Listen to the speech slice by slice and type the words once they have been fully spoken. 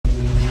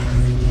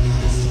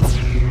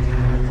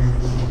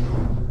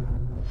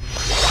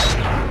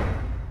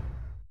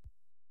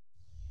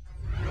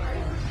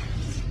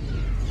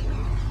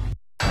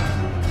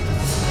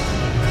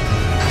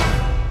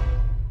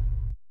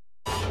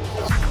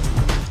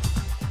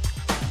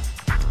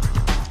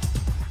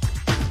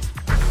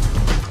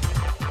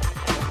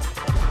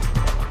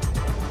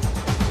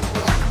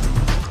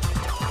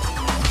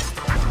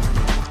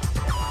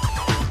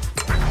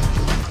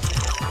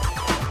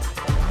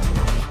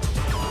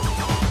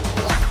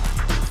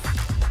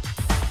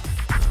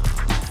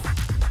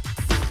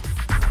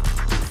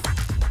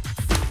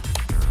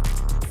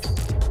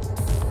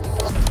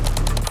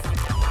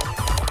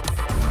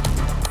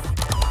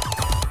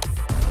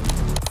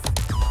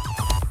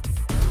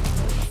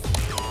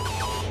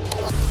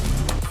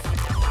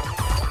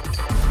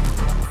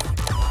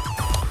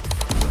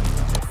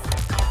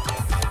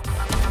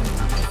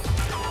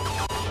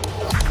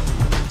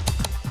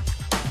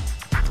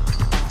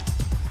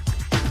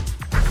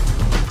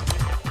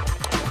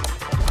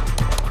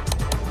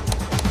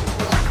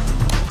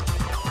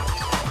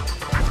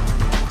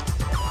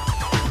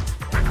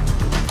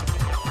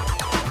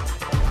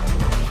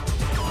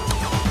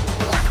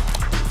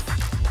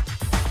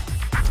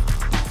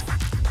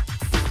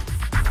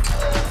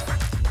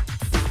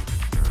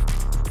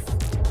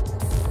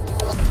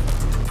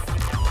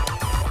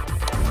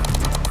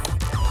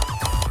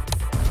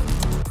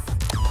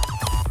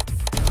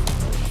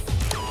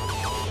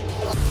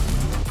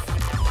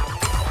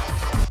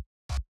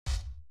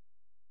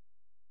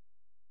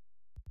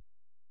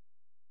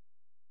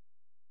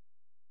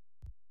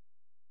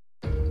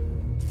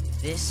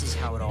This is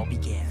how it all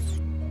began.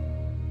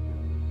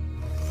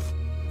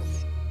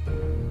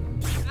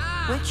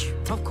 Which,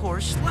 of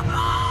course,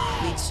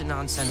 leads to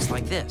nonsense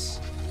like this.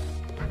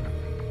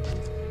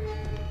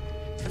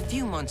 A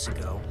few months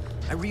ago,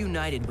 I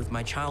reunited with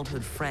my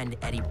childhood friend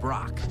Eddie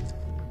Brock.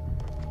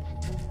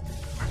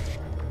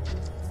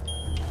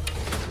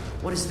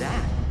 What is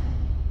that?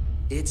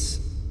 It's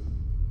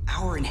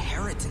our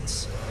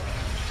inheritance.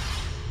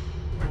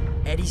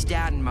 Eddie's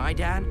dad and my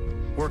dad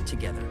worked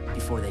together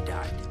before they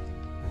died.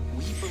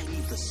 We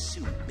believe the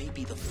suit may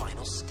be the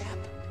final step.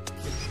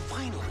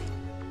 Finally,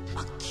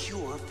 a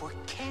cure for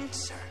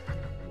cancer.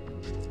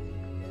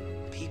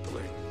 People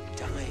are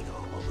dying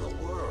all over the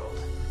world.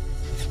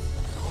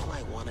 And all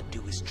I want to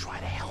do is try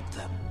to help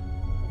them.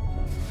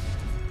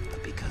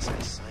 But because I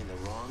signed the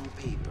wrong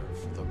paper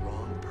for the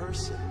wrong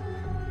person,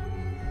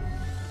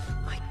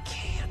 I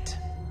can't.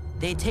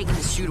 They had taken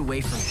the suit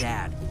away from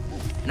Dad,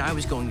 and I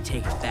was going to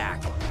take it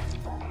back.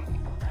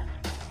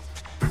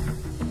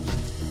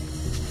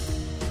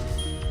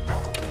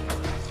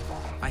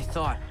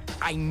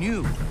 I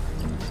knew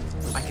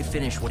I could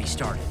finish what he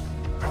started.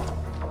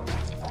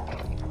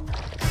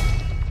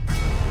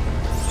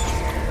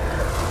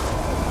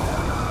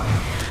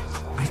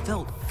 I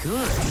felt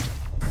good.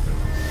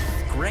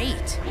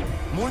 Great.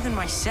 More than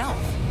myself.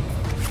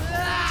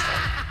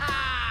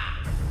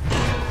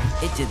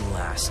 It didn't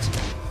last.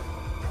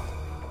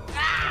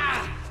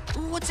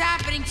 What's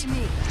happening to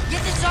me?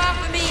 Get this off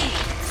of me!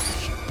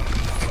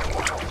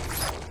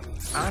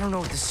 I don't know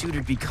what the suit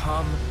had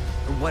become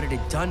or what it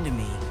had done to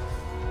me.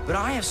 But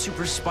I have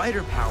super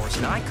spider powers,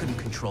 and I couldn't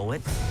control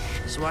it,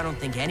 so I don't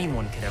think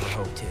anyone could ever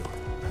hope to.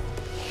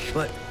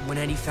 But when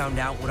Eddie found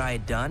out what I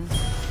had done,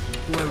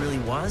 who I really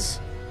was,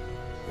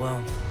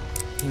 well,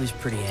 he was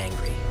pretty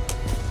angry.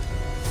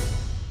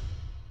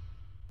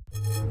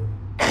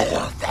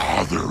 Our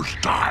fathers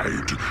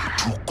died to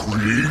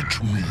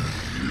create me,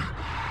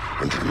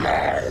 and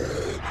now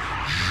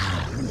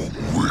you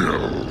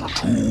will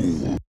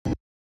too.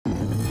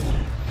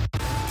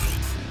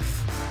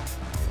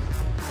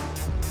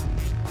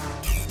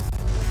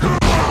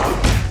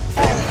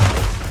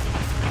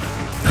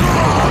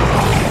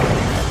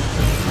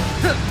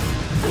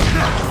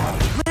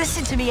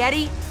 Listen to me,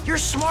 Eddie. You're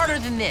smarter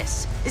than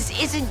this. This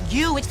isn't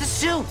you, it's the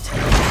suit.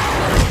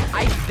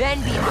 I've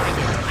been behind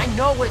it. I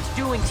know what it's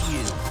doing to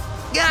you.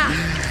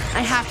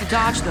 I have to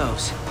dodge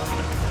those.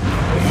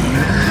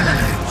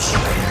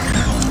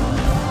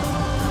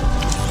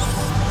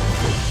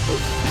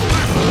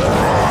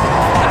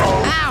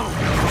 Ow!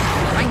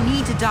 I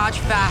need to dodge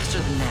faster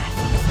than that.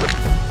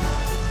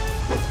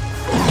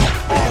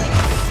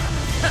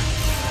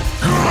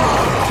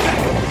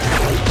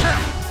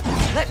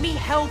 Let me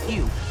help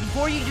you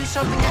before you do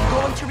something you're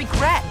going to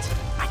regret.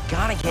 I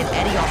gotta get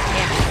Eddie off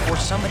campus before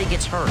somebody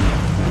gets hurt.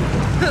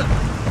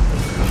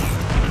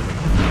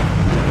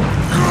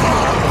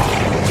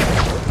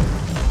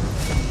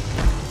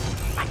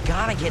 I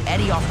gotta get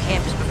Eddie off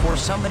campus before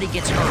somebody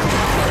gets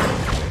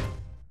hurt.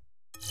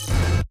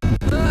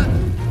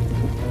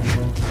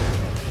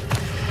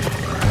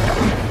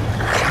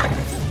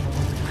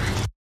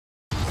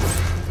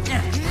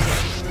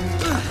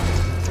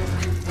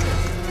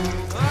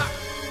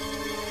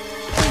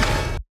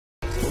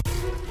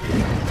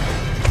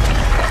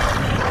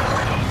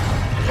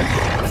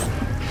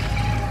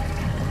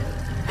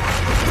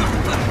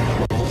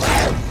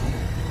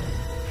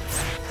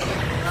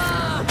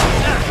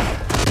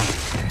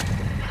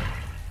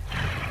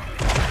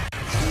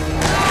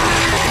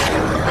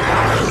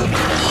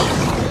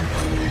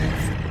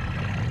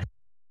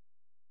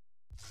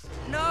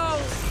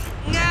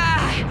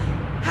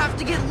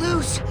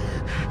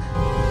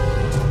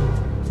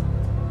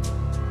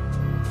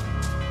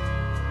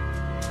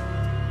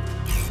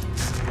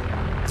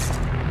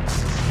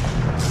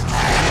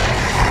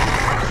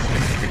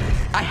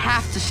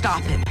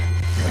 Stop him.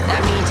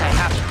 That means I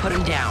have to put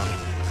him down.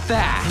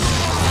 Fast.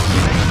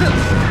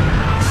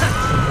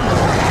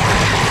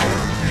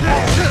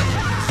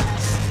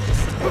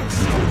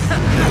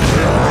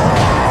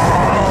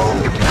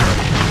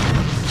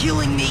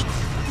 Killing me.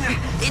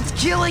 It's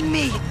killing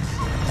me.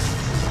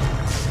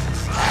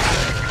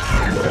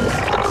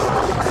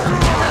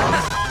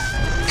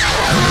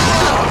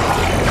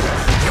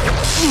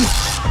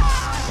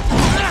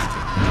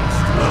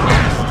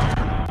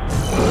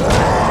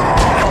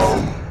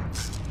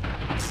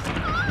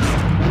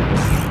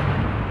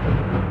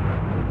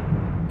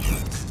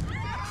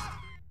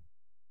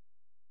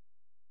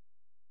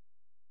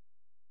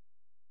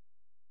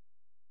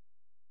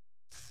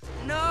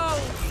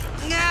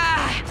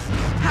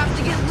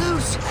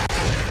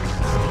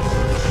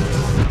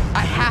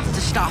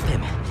 Stop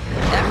him.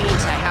 That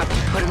means I have to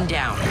put him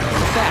down.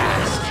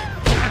 Fast.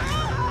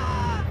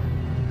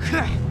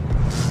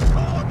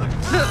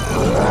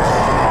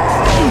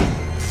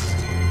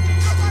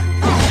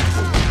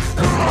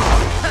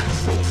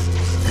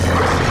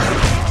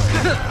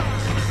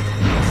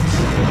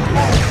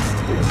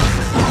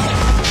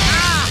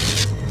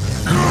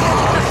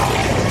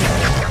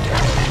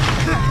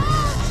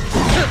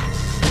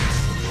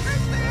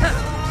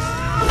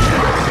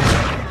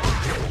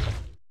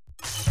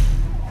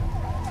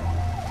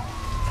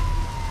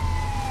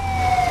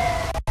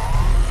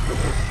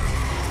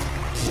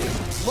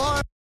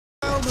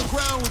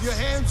 ground with your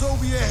hands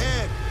over your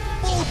head.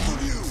 Both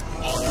of you,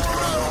 on the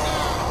ground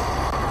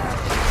now!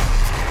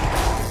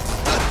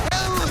 The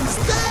hell is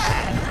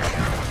that?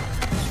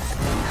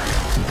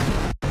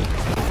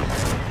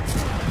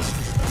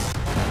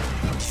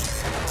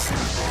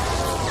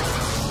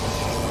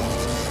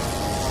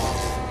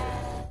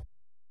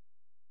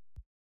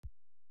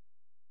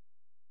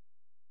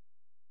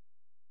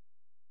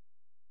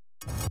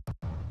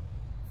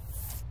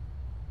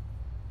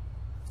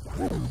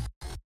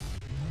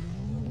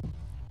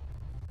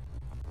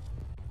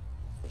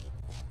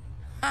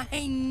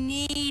 I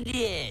need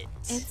it.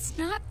 It's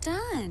not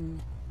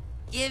done.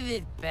 Give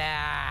it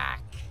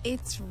back.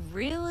 It's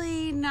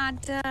really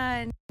not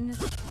done.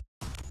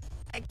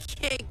 I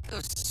can't go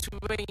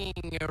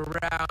swinging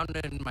around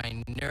in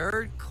my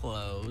nerd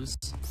clothes.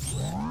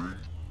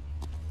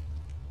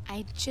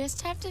 I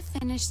just have to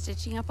finish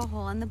stitching up a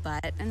hole in the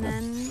butt, and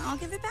then I'll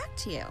give it back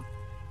to you.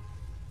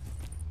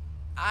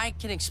 I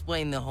can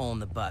explain the hole in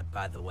the butt,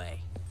 by the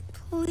way.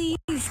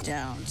 Please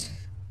don't.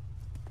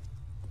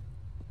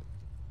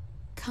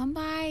 Come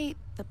by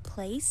the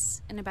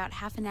place in about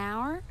half an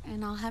hour,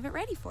 and I'll have it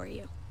ready for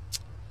you.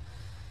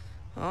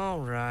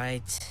 All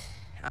right.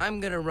 I'm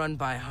gonna run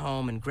by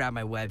home and grab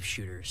my web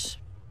shooters.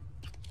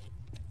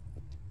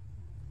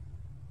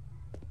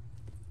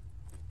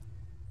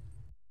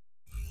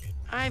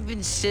 I've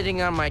been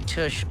sitting on my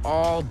tush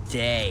all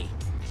day.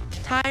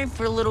 Time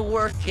for a little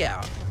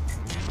workout.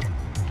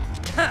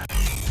 Huh.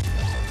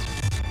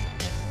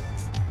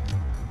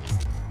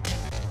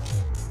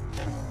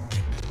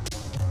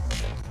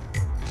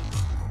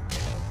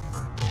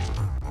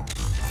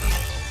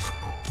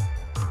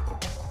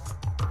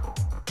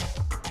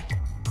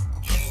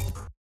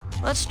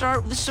 Let's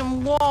start with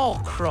some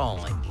wall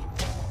crawling.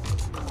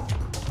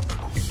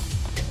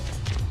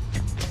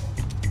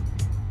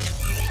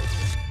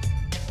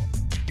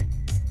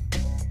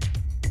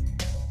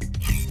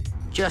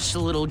 Just a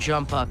little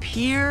jump up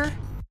here.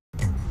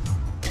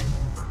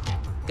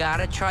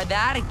 Gotta try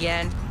that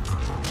again.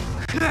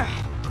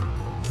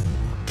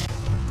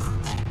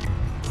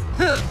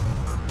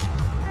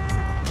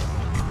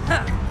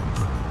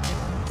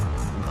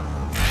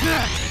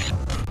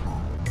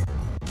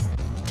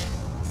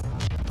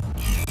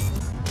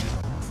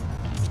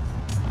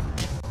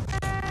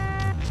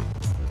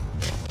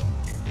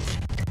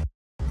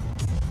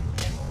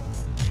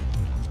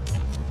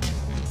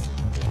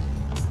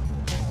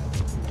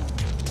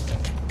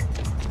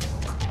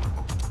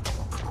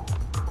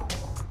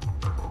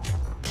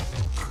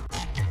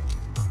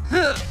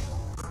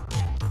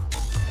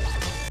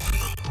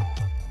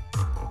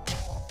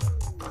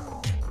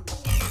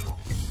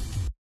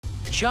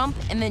 Jump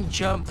and then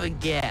jump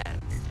again.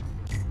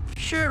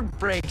 Sure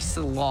breaks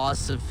the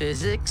laws of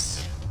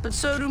physics, but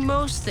so do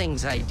most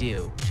things I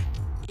do.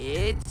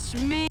 It's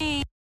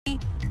me,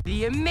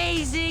 the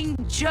amazing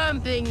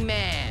jumping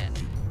man.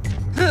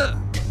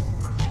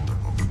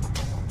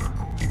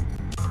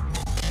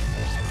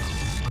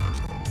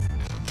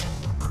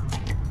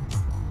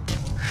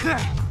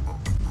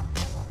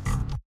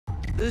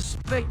 The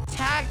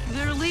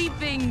spectacular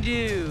leaping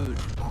dude.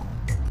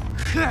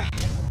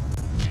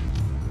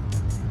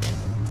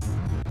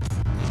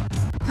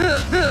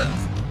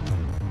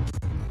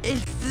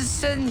 It's the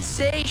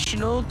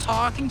sensational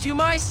talking to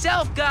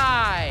myself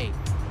guy.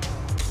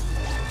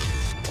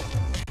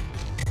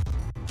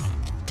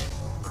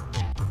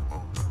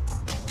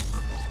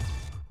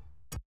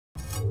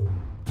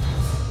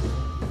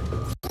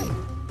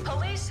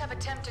 Police have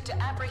attempted to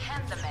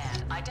apprehend the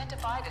man,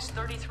 identified as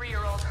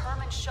 33-year-old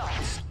Herman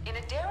Schultz. In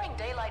a daring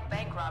daylight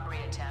bank robbery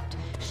attempt,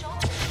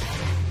 Schultz...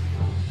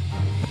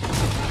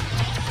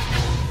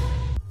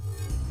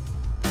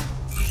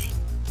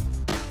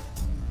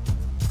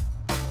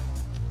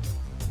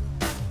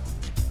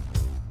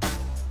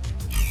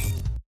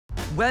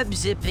 Web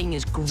zipping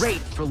is great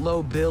for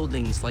low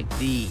buildings like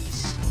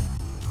these.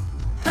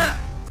 Huh.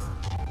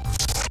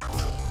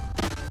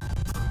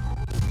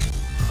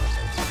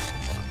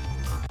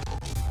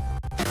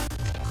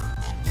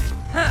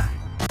 Huh.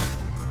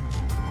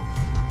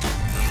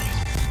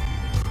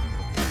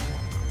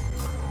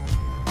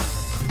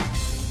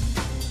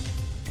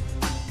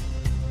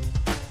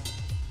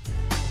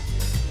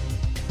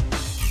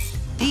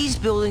 These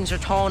buildings are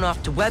tall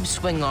enough to web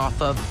swing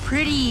off of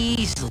pretty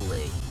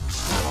easily.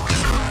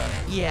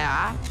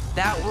 Yeah,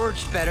 that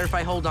works better if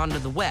I hold on to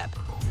the web.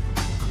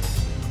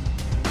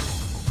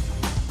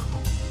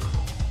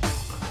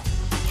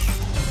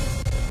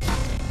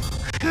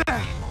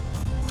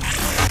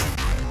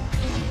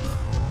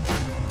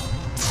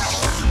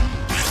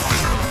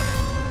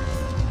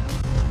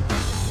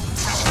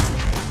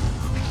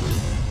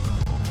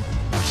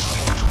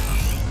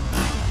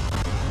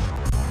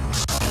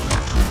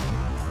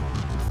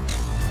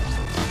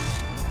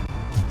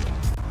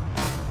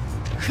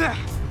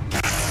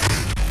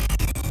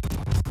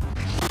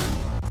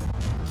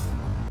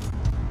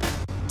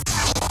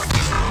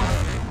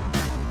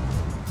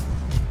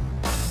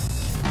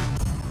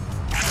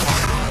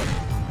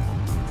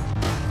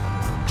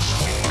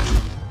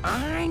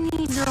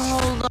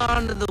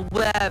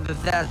 web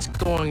if that's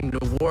going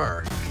to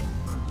work.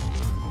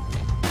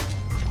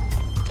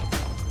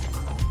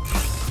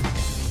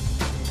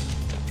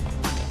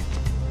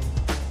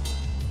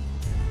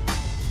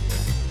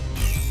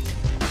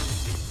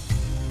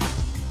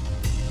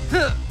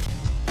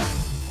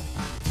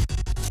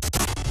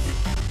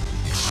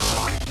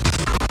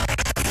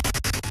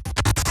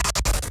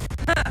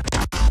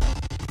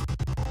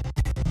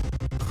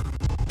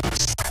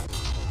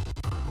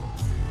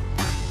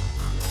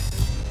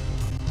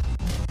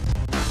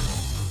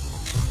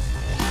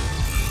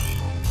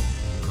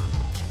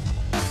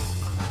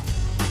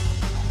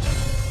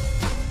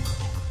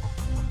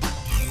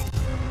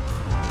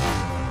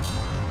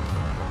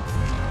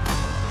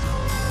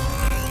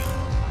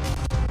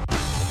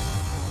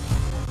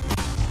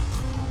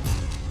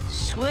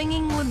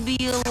 Swinging would be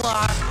a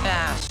lot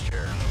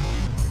faster.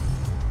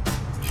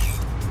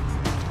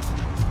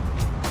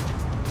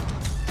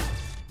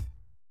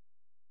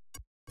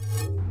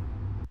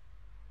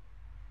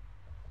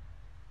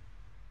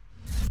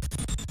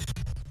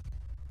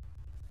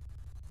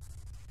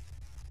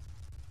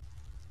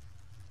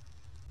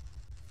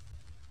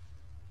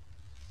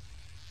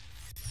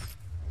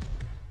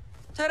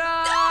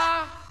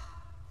 Ta-da!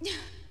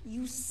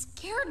 You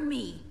scared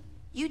me.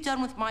 You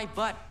done with my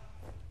butt,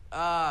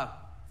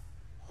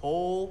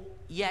 hole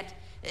yet?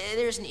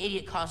 There's an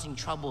idiot causing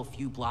trouble a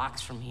few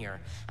blocks from here.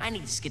 I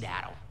need to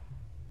skedaddle.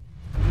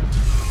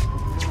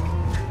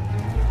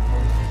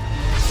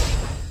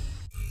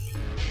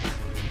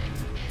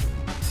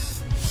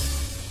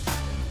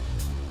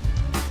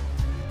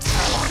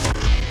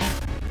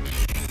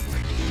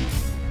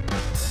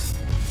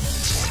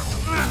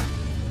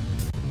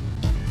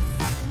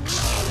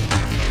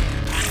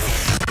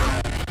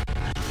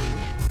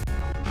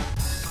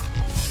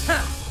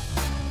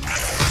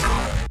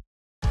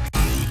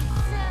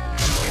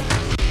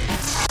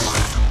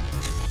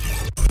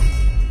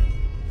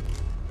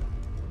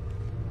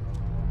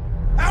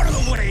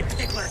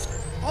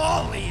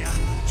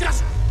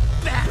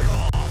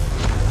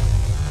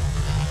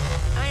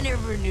 I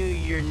never knew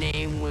your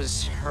name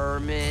was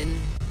Herman.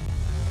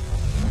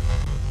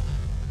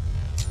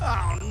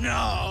 Oh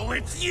no,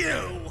 it's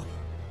you!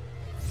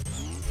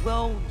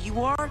 Well,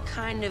 you are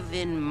kind of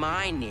in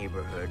my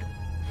neighborhood,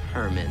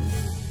 Herman.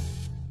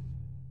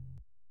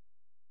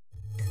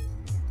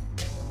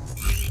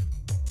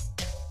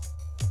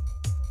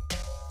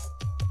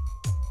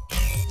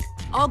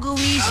 I'll go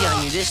easy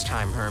on you this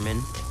time,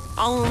 Herman.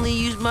 I'll only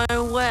use my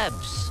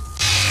webs.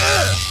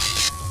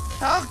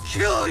 I'll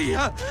kill you!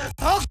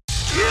 I'll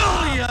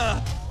kill you!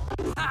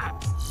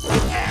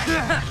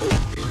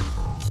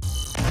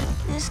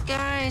 This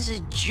guy's a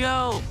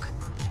joke.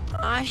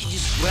 I should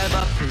just web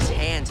up his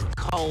hands and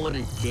call it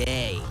a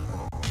day.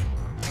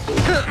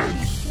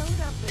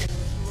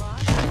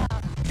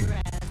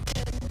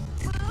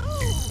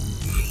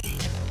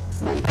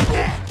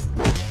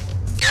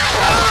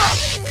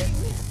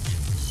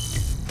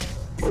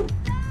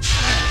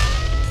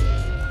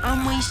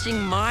 I'm wasting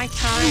my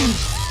time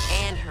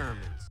and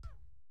Herman's.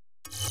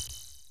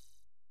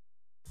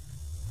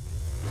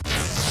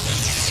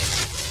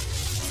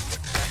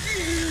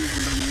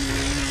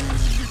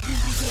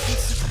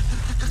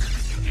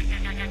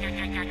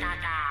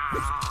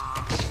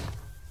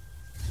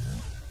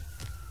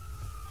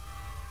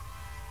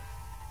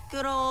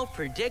 Good old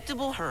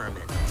predictable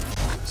Herman.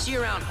 See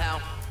you around,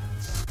 pal.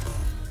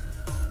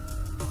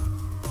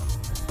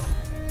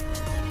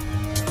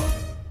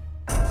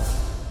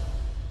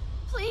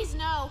 Please,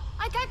 no.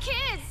 I got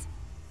kids.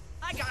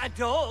 I got a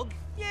dog.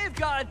 You've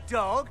got a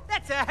dog.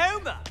 That's a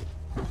Homer.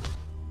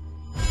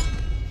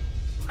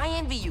 I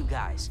envy you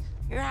guys.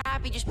 You're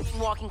happy just being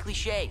walking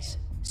cliches.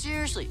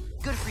 Seriously,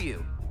 good for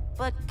you.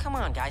 But come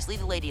on, guys, leave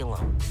the lady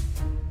alone.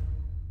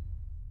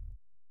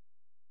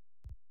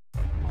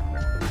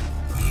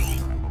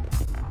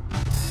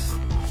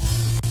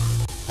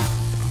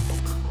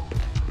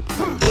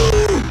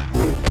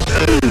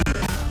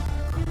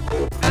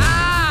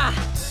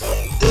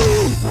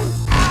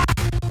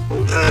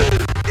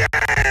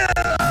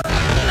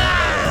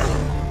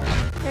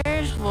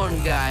 There's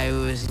one guy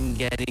who isn't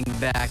getting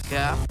back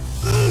up.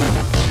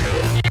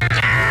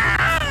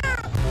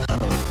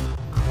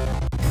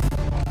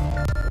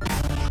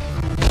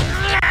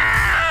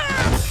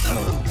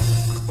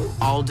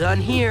 All done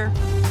here.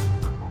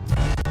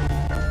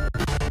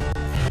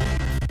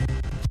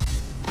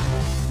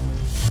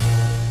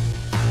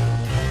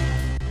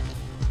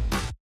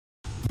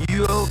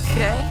 You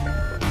okay?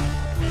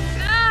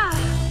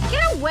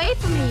 Get away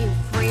from me, you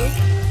freak.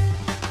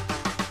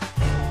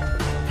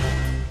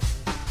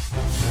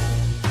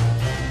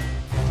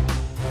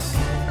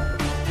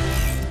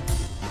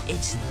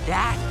 It's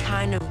that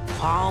kind of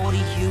quality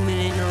human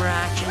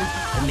interaction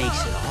that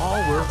makes it all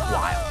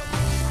worthwhile.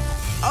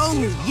 Oh,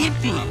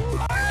 yippee!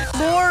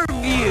 More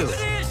of you!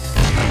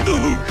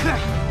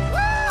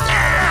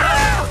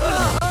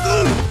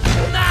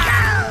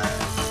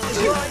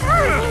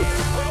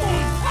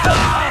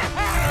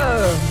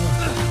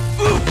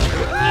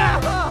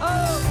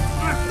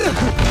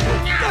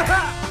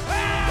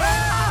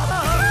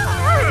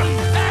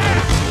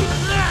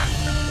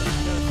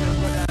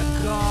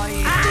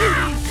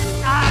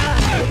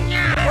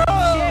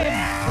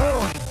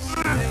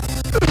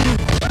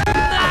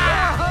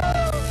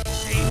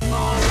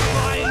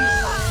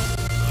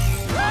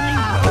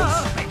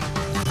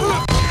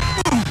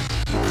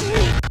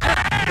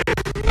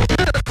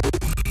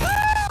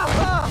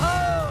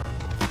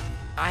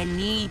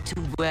 need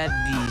to web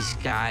these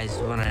guys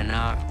when I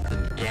knock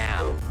them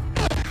down,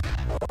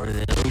 or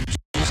they'll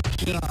just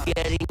keep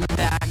getting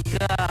back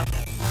up.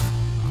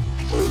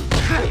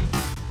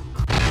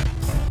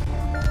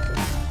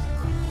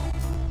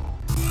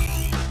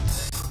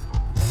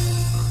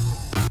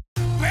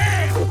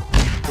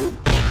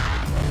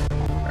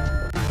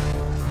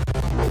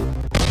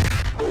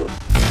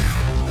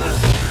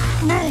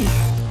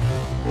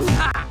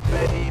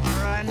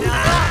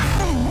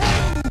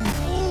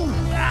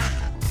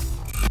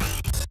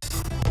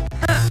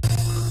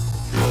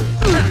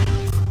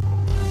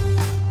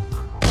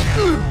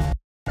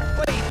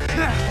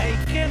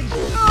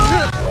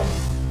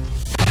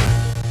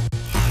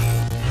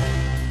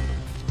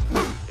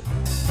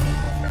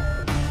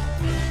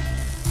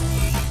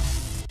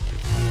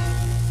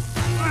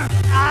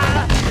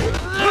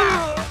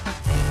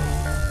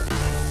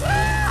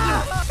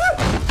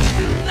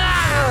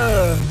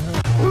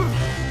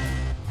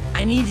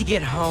 I need to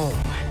get home.